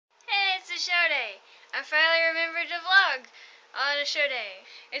show day. I finally remembered to vlog on a show day.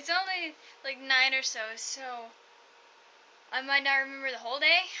 It's only like 9 or so, so I might not remember the whole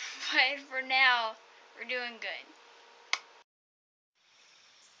day, but for now, we're doing good.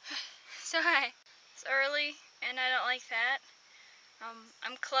 So hi, it's early and I don't like that.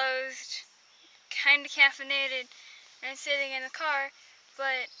 I'm closed, kind of caffeinated, and sitting in the car,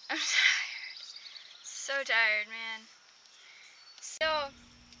 but I'm tired. So tired, man. So,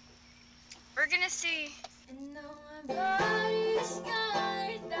 we're gonna see. And though my body's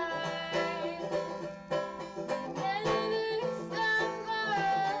scarred,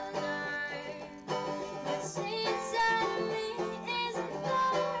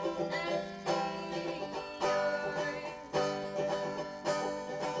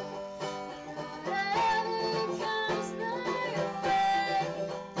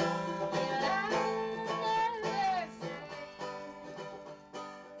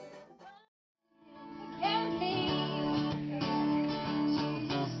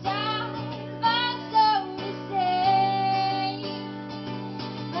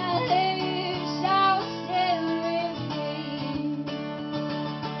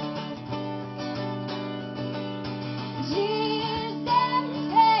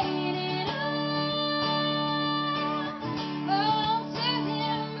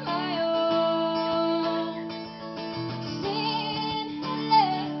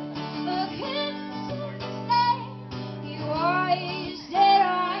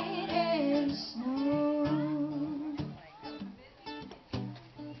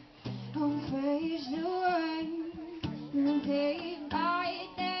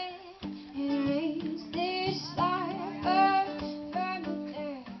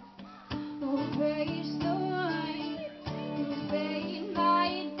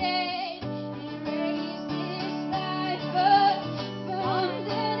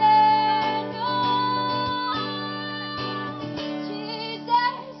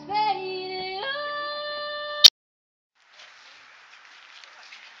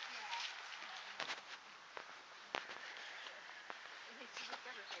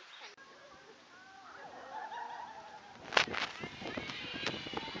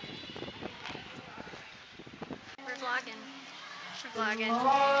 We're vlogging.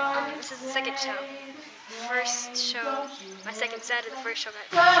 This is the second show. First show, my second set of the first show got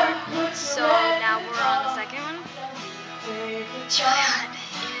cut short. So now we're on the second one. It's really hot.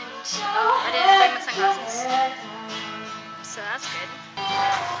 And I didn't bring my sunglasses. So that's good.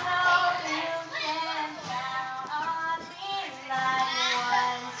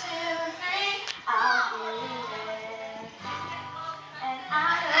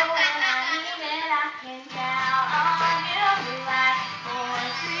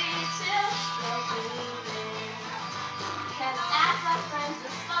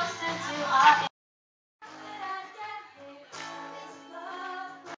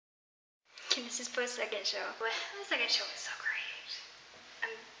 This is post second show. But the second show was so great.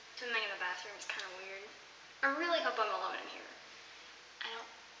 I'm swimming in the bathroom. It's kind of weird. I really hope I'm alone in here.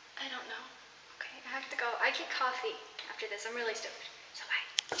 I don't know. Okay, I have to go. I get coffee after this. I'm really stoked. So bye.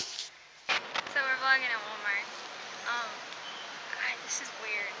 So we're vlogging at Walmart. God, this is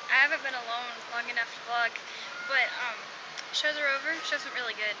weird. I haven't been alone long enough to vlog, but shows are over. Shows went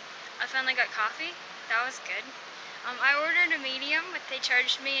really good. I finally got coffee. That was good. I ordered a medium, but they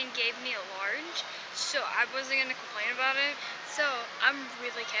charged me and gave me a large, so I wasn't gonna complain about it. So I'm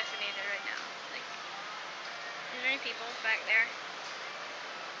really caffeinated right now. Like, are there any people back there?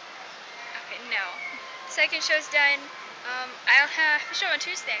 Okay, no. Second show's done. I'll have a show on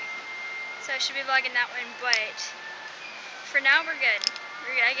Tuesday, so I should be vlogging that one. But for now, we're good.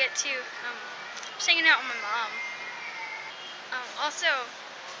 I get to just hanging out with my mom. Also.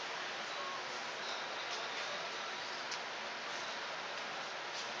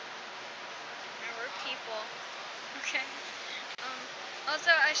 People. Okay.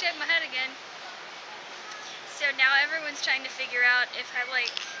 Also, I shaved my head again. So now everyone's trying to figure out if I like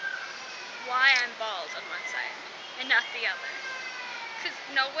why I'm bald on one side and not the other. Because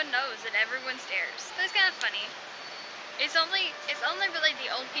no one knows and everyone stares. But it's kind of funny. It's only really the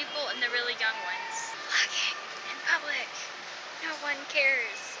old people and the really young ones. Vlogging in public. No one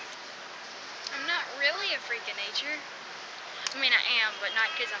cares. I'm not really a freak of nature. I mean, I am, but not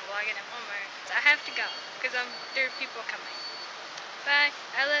because I'm vlogging at Walmart. So I have to go, because there are people coming. Bye.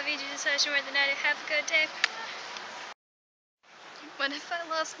 I love you. Jesus, I more than I do. Have a good day. What if I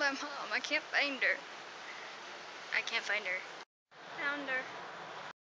lost my mom? I can't find her. I can't find her. Found her.